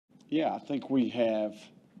Yeah, I think we have,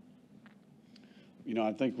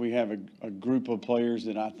 I think we have a group of players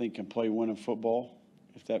that I think can play winning football,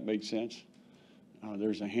 if that makes sense.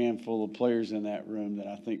 There's a handful of players in that room that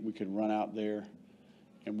I think we could run out there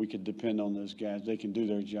and we could depend on those guys. They can do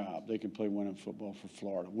their job. They can play winning football for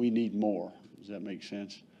Florida. We need more. Does that make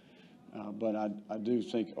sense? But I do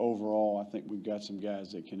think overall, I think we've got some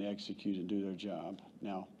guys that can execute and do their job.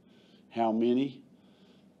 Now, how many?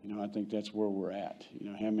 I think that's where we're at.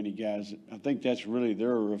 How many guys? I think that's really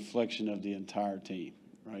they're a reflection of the entire team,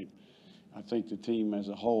 right? I think the team as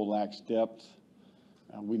a whole lacks depth.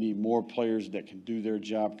 We need more players that can do their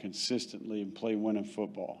job consistently and play winning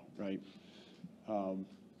football, right?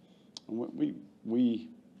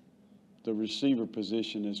 The receiver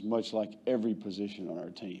position is much like every position on our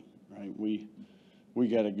team, right? We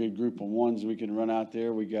got a good group of ones we can run out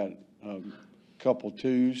there. We got a couple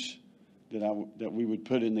twos that we would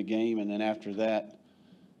put in the game, and then after that,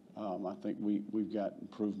 I think we've got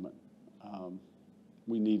improvement.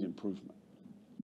 We need improvement.